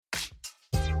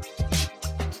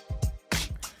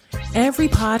Every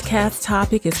podcast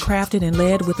topic is crafted and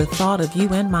led with the thought of you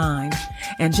in mind.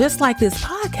 And just like this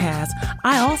podcast,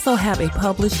 I also have a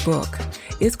published book.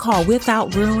 It's called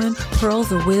Without Ruin,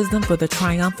 Pearls of Wisdom for the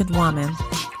Triumphant Woman.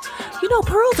 You know,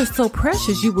 pearls are so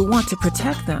precious you would want to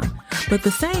protect them. But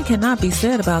the same cannot be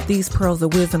said about these pearls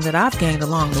of wisdom that I've gained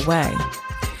along the way.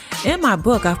 In my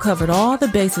book, I've covered all the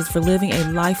bases for living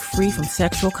a life free from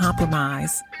sexual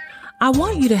compromise. I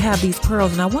want you to have these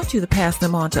pearls, and I want you to pass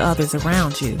them on to others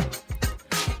around you.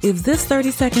 If this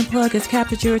 30-second plug has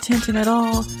captured your attention at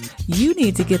all, you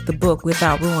need to get the book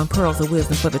Without Ruin, Pearls of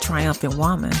Wisdom for the Triumphant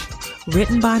Woman,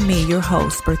 written by me, your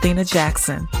host, Berthina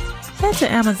Jackson. Head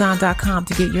to Amazon.com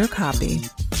to get your copy.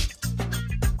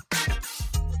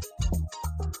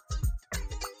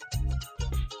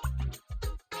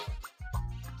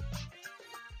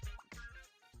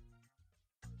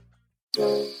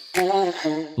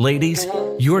 Ladies,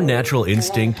 your natural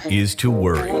instinct is to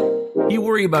worry. You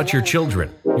worry about your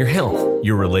children, your health,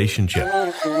 your relationship,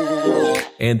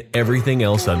 and everything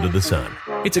else under the sun.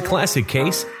 It's a classic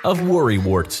case of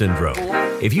worrywart syndrome.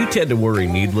 If you tend to worry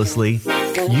needlessly,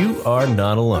 you are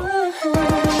not alone.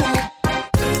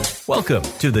 Welcome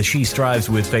to the She Strives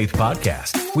with Faith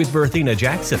podcast with Berthina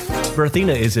Jackson.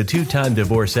 Berthina is a two-time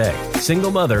divorcee,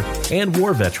 single mother, and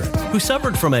war veteran who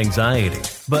suffered from anxiety,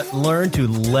 but learned to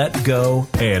let go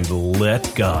and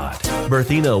let God.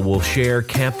 Berthina will share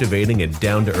captivating and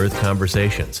down-to-earth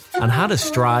conversations on how to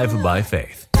strive by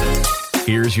faith.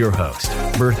 Here's your host,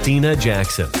 Berthina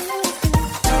Jackson.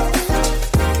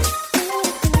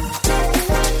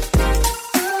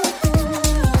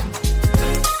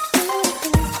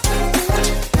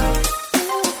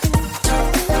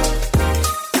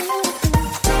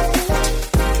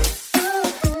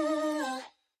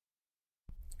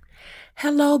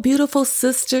 Hello, beautiful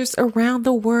sisters around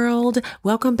the world.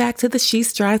 Welcome back to the She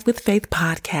Strives with Faith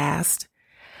podcast.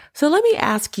 So let me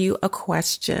ask you a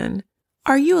question.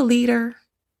 Are you a leader?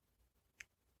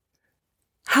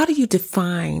 How do you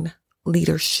define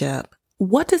leadership?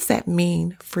 What does that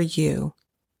mean for you?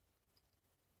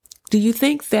 Do you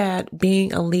think that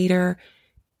being a leader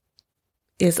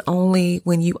is only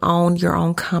when you own your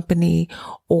own company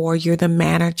or you're the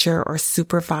manager or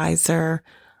supervisor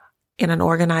in an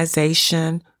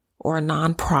organization or a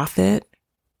nonprofit?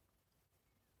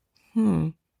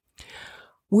 We're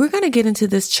going to get into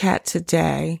this chat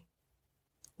today.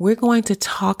 We're going to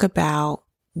talk about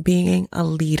being a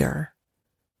leader.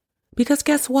 Because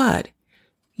guess what?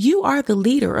 You are the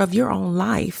leader of your own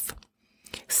life.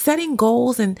 Setting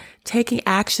goals and taking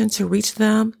action to reach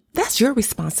them, that's your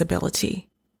responsibility.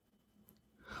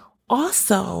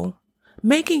 Also,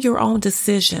 making your own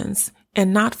decisions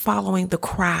and not following the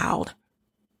crowd,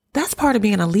 that's part of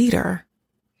being a leader.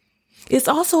 It's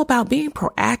also about being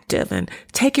proactive and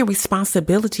taking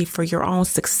responsibility for your own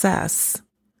success.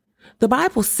 The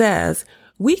Bible says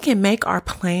we can make our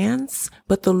plans,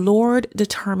 but the Lord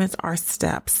determines our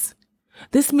steps.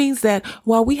 This means that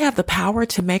while we have the power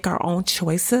to make our own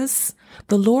choices,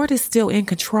 the Lord is still in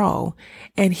control,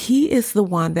 and He is the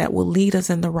one that will lead us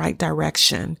in the right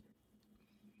direction.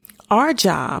 Our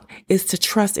job is to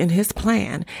trust in His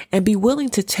plan and be willing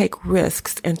to take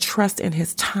risks and trust in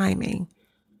His timing.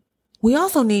 We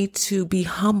also need to be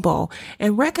humble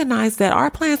and recognize that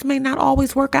our plans may not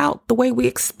always work out the way we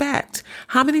expect.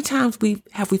 How many times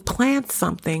have we planned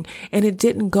something and it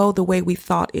didn't go the way we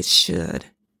thought it should?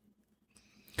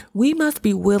 We must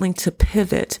be willing to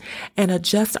pivot and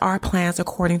adjust our plans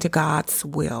according to God's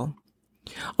will.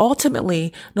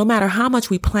 Ultimately, no matter how much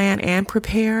we plan and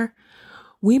prepare,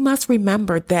 we must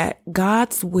remember that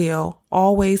God's will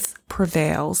always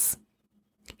prevails.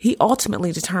 He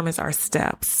ultimately determines our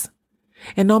steps.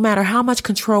 And no matter how much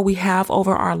control we have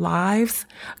over our lives,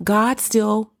 God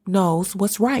still knows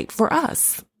what's right for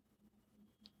us.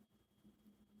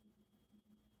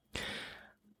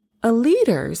 A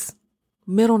leader's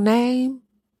middle name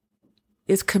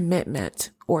is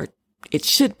commitment, or it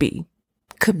should be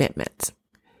commitment.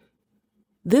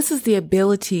 This is the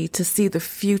ability to see the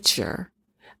future.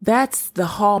 That's the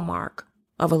hallmark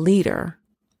of a leader.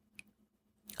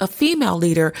 A female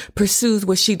leader pursues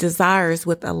what she desires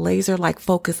with a laser-like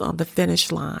focus on the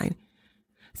finish line.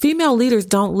 Female leaders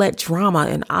don't let drama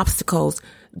and obstacles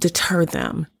deter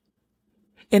them.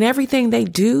 In everything they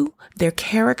do, their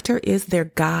character is their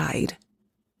guide.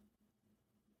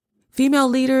 Female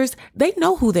leaders, they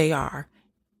know who they are.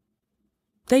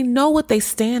 They know what they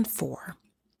stand for.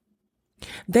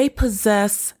 They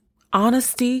possess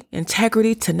honesty,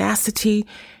 integrity, tenacity,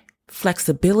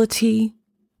 flexibility,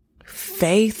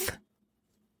 faith.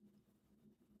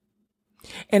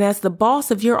 And as the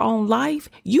boss of your own life,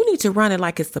 you need to run it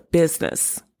like it's a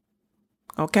business.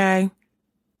 Okay.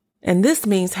 And this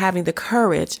means having the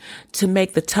courage to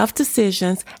make the tough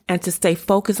decisions and to stay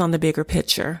focused on the bigger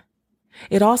picture.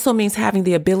 It also means having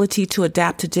the ability to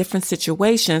adapt to different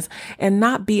situations and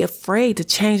not be afraid to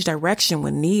change direction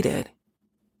when needed.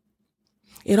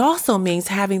 It also means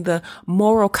having the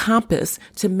moral compass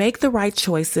to make the right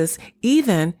choices,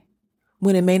 even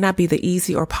when it may not be the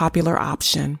easy or popular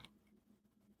option.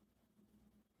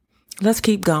 Let's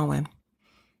keep going.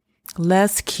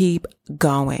 Let's keep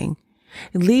going.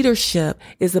 Leadership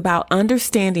is about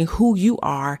understanding who you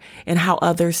are and how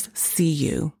others see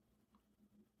you.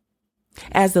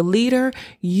 As a leader,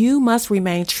 you must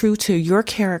remain true to your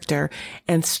character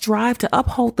and strive to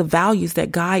uphold the values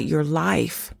that guide your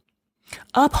life.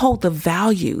 Uphold the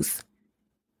values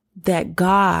that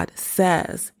God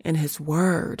says in His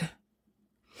Word.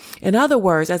 In other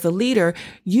words, as a leader,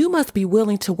 you must be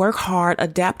willing to work hard,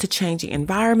 adapt to changing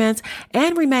environments,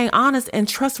 and remain honest and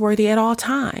trustworthy at all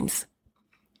times.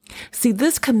 See,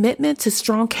 this commitment to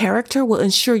strong character will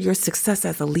ensure your success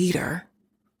as a leader.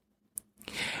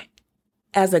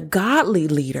 As a godly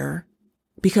leader,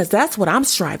 because that's what I'm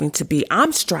striving to be.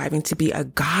 I'm striving to be a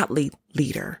godly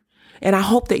leader. And I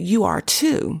hope that you are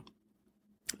too.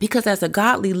 Because as a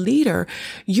godly leader,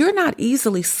 you're not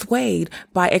easily swayed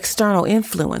by external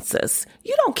influences.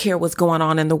 You don't care what's going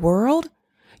on in the world.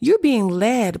 You're being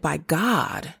led by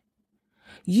God.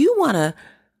 You want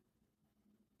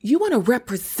to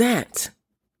represent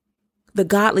the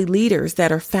godly leaders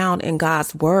that are found in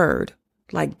God's Word,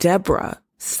 like Deborah,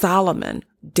 Solomon,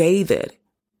 David,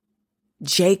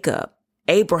 Jacob,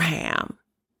 Abraham,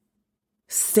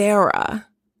 Sarah,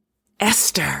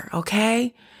 Esther,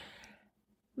 okay?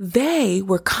 They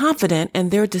were confident in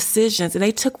their decisions and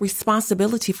they took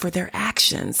responsibility for their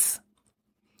actions.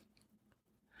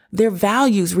 Their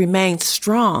values remained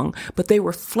strong, but they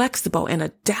were flexible and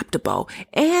adaptable,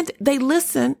 and they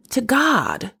listened to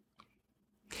God.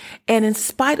 And in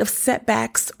spite of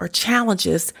setbacks or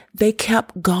challenges, they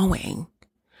kept going.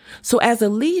 So as a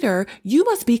leader, you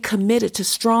must be committed to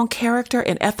strong character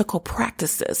and ethical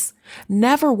practices,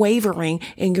 never wavering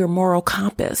in your moral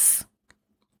compass.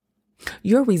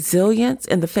 Your resilience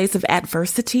in the face of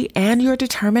adversity and your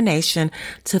determination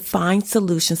to find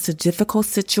solutions to difficult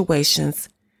situations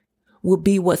will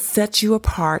be what sets you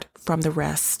apart from the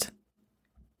rest.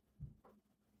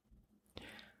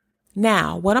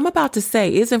 Now, what I'm about to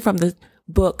say isn't from the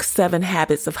book 7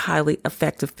 Habits of Highly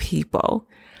Effective People.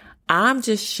 I'm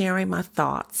just sharing my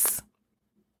thoughts.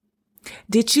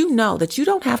 Did you know that you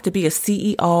don't have to be a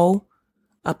CEO,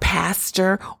 a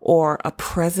pastor, or a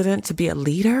president to be a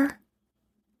leader?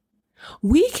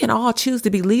 We can all choose to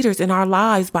be leaders in our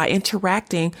lives by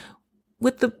interacting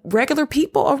with the regular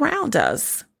people around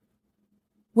us.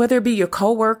 Whether it be your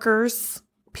coworkers,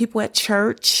 people at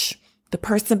church, the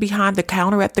person behind the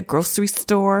counter at the grocery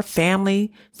store,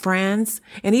 family, friends,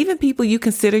 and even people you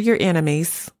consider your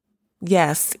enemies.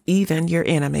 Yes, even your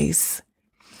enemies.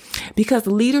 Because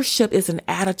leadership is an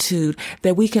attitude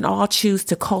that we can all choose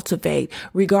to cultivate,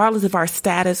 regardless of our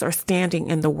status or standing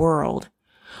in the world.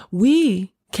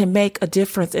 We can make a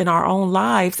difference in our own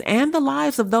lives and the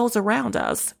lives of those around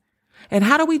us. And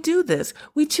how do we do this?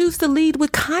 We choose to lead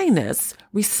with kindness,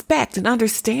 respect, and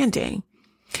understanding.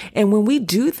 And when we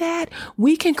do that,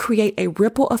 we can create a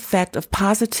ripple effect of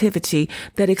positivity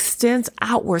that extends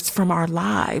outwards from our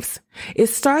lives. It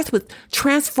starts with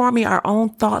transforming our own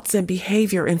thoughts and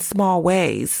behavior in small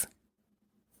ways.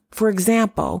 For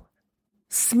example,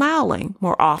 smiling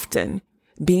more often,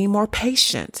 being more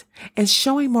patient, and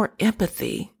showing more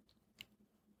empathy.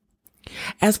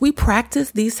 As we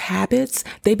practice these habits,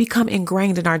 they become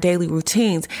ingrained in our daily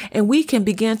routines, and we can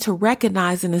begin to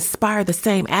recognize and inspire the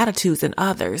same attitudes in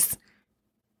others.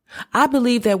 I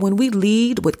believe that when we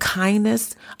lead with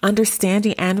kindness,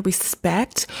 understanding, and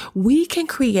respect, we can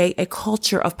create a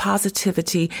culture of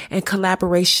positivity and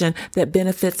collaboration that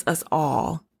benefits us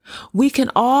all. We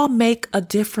can all make a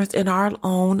difference in our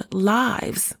own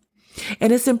lives.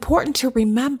 And it's important to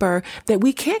remember that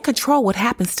we can't control what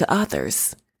happens to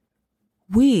others.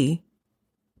 We,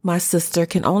 my sister,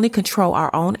 can only control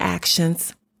our own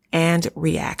actions and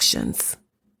reactions.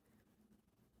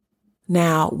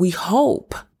 Now, we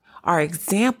hope our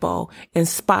example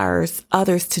inspires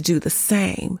others to do the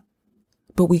same,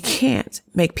 but we can't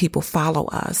make people follow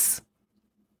us.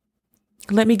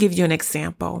 Let me give you an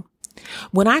example.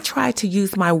 When I tried to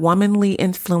use my womanly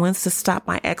influence to stop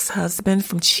my ex-husband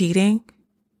from cheating,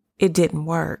 it didn't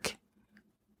work.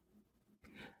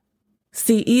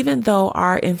 See, even though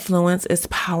our influence is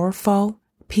powerful,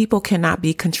 people cannot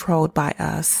be controlled by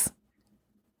us.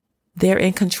 They're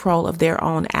in control of their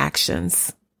own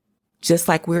actions, just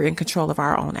like we're in control of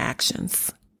our own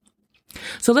actions.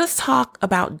 So let's talk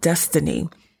about destiny.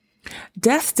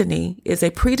 Destiny is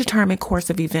a predetermined course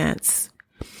of events.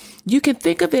 You can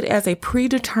think of it as a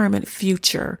predetermined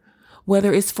future,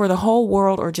 whether it's for the whole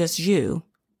world or just you.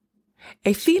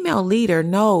 A female leader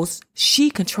knows she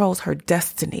controls her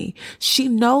destiny. She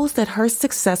knows that her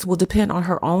success will depend on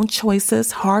her own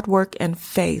choices, hard work, and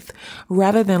faith,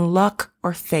 rather than luck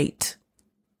or fate.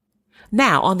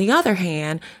 Now, on the other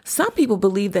hand, some people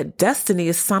believe that destiny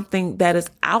is something that is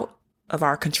out of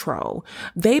our control.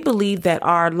 They believe that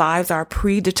our lives are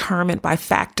predetermined by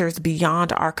factors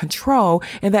beyond our control,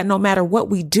 and that no matter what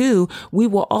we do, we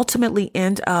will ultimately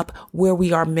end up where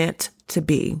we are meant to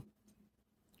be.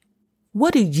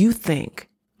 What do you think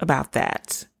about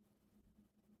that?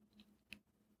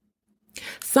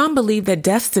 Some believe that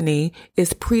destiny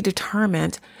is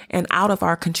predetermined and out of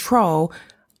our control.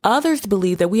 Others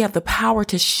believe that we have the power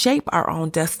to shape our own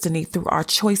destiny through our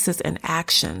choices and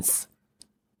actions.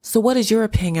 So what is your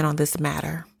opinion on this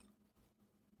matter?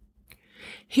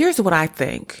 Here's what I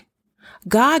think.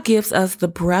 God gives us the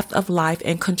breath of life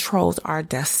and controls our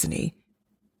destiny.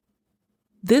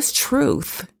 This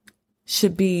truth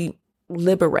should be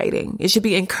liberating. It should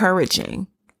be encouraging.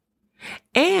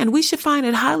 And we should find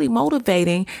it highly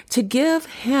motivating to give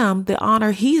him the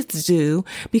honor he's due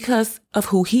because of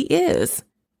who he is.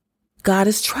 God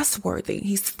is trustworthy.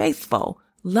 He's faithful,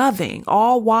 loving,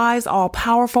 all wise, all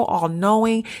powerful, all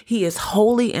knowing. He is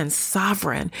holy and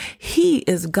sovereign. He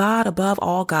is God above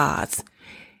all gods,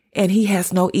 and he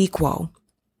has no equal.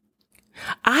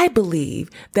 I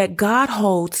believe that God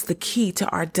holds the key to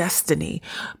our destiny,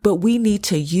 but we need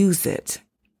to use it.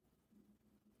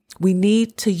 We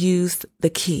need to use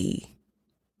the key.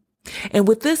 And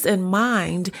with this in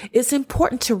mind, it's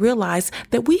important to realize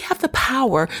that we have the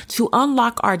power to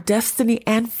unlock our destiny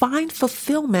and find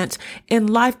fulfillment in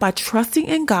life by trusting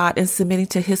in God and submitting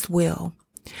to his will.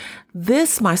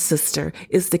 This, my sister,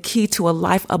 is the key to a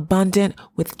life abundant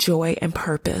with joy and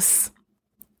purpose.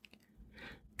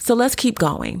 So let's keep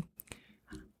going.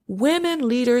 Women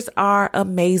leaders are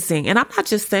amazing. And I'm not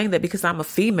just saying that because I'm a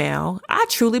female. I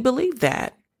truly believe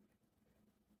that.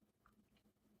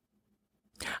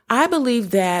 I believe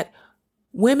that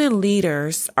women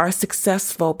leaders are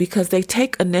successful because they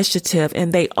take initiative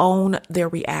and they own their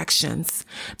reactions.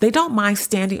 They don't mind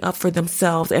standing up for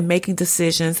themselves and making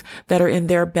decisions that are in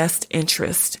their best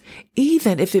interest,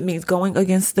 even if it means going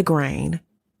against the grain.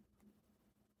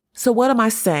 So what am I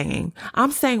saying?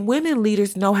 I'm saying women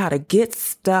leaders know how to get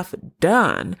stuff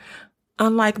done,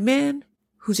 unlike men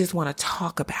who just want to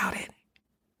talk about it.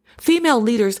 Female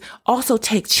leaders also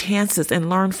take chances and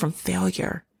learn from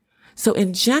failure. So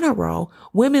in general,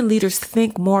 women leaders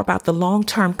think more about the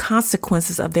long-term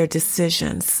consequences of their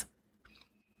decisions.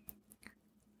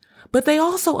 But they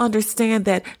also understand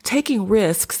that taking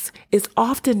risks is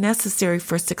often necessary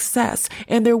for success,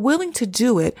 and they're willing to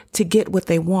do it to get what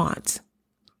they want.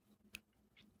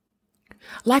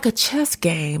 Like a chess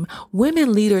game,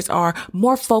 women leaders are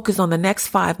more focused on the next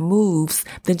 5 moves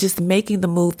than just making the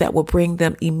move that will bring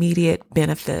them immediate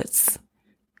benefits.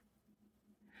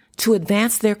 To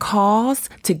advance their cause,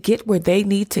 to get where they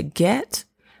need to get,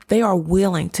 they are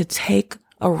willing to take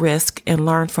a risk and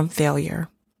learn from failure.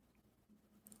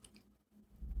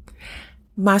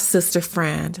 My sister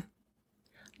friend,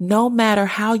 no matter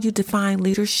how you define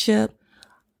leadership,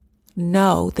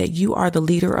 know that you are the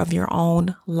leader of your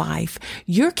own life.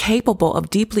 You're capable of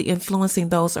deeply influencing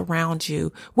those around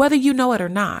you, whether you know it or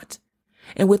not.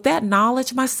 And with that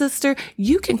knowledge, my sister,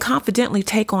 you can confidently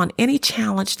take on any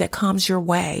challenge that comes your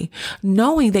way,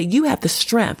 knowing that you have the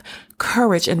strength,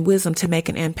 courage, and wisdom to make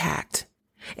an impact.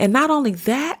 And not only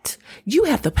that, you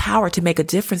have the power to make a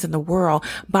difference in the world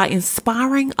by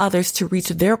inspiring others to reach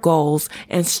their goals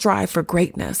and strive for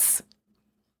greatness.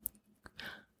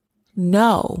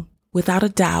 Know without a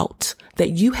doubt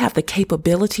that you have the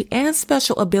capability and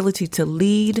special ability to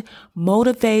lead,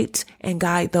 motivate, and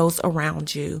guide those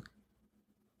around you.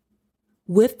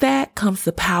 With that comes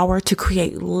the power to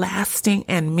create lasting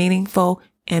and meaningful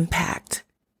impact.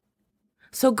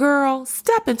 So girl,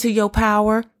 step into your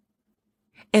power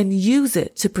and use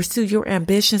it to pursue your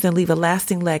ambitions and leave a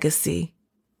lasting legacy.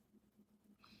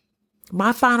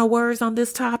 My final words on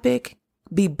this topic: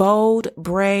 be bold,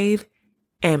 brave,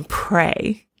 and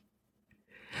pray.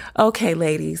 Okay,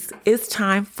 ladies, it's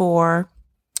time for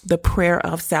the prayer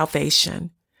of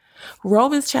salvation.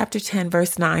 Romans chapter 10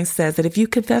 verse 9 says that if you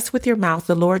confess with your mouth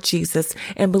the Lord Jesus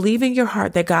and believe in your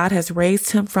heart that God has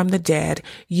raised him from the dead,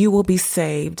 you will be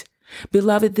saved.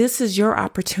 Beloved, this is your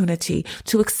opportunity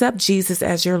to accept Jesus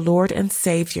as your Lord and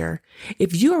Savior.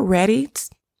 If you are ready,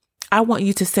 I want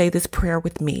you to say this prayer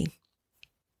with me.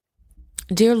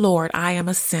 Dear Lord, I am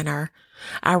a sinner.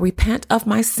 I repent of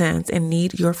my sins and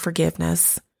need your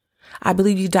forgiveness. I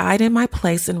believe you died in my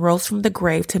place and rose from the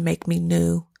grave to make me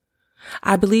new.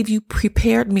 I believe you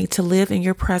prepared me to live in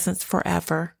your presence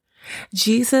forever.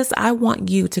 Jesus, I want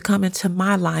you to come into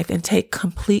my life and take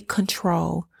complete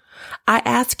control. I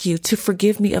ask you to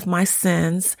forgive me of my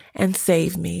sins and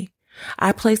save me.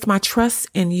 I place my trust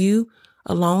in you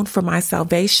alone for my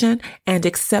salvation and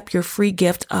accept your free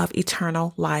gift of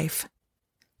eternal life.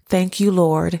 Thank you,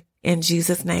 Lord. In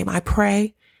Jesus' name I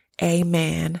pray.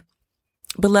 Amen.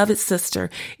 Beloved sister,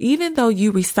 even though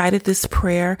you recited this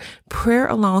prayer, prayer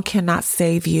alone cannot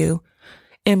save you.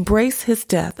 Embrace his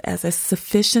death as a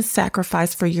sufficient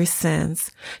sacrifice for your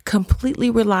sins. Completely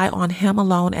rely on him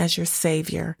alone as your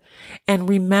savior. And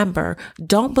remember,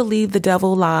 don't believe the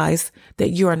devil lies that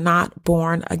you are not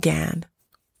born again.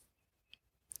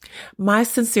 My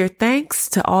sincere thanks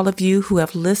to all of you who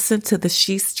have listened to the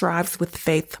She Strives with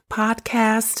Faith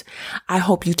podcast. I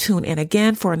hope you tune in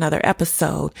again for another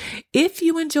episode. If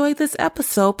you enjoyed this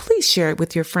episode, please share it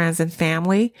with your friends and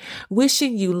family.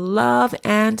 Wishing you love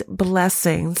and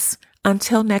blessings.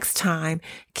 Until next time,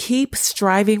 keep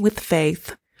striving with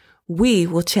faith. We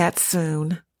will chat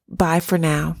soon. Bye for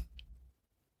now.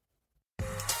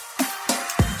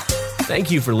 Thank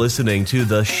you for listening to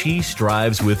the She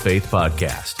Strives with Faith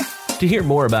podcast. To hear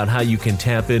more about how you can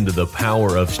tap into the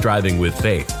power of striving with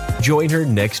faith, join her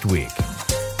next week.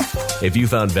 If you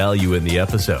found value in the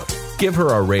episode, give her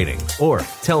a rating or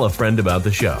tell a friend about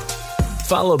the show.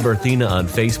 Follow Berthina on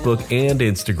Facebook and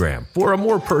Instagram for a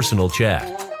more personal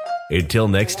chat. Until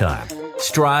next time,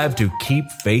 strive to keep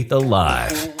faith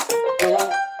alive.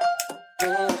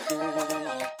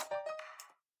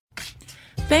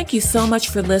 Thank you so much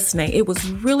for listening. It was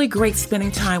really great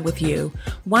spending time with you.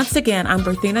 Once again, I'm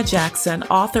Berthina Jackson,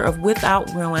 author of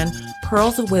Without Ruin,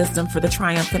 Pearls of Wisdom for the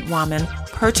Triumphant Woman,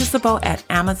 purchasable at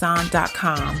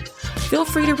Amazon.com. Feel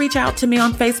free to reach out to me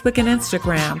on Facebook and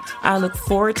Instagram. I look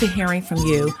forward to hearing from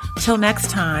you. Till next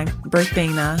time,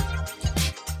 Berthina.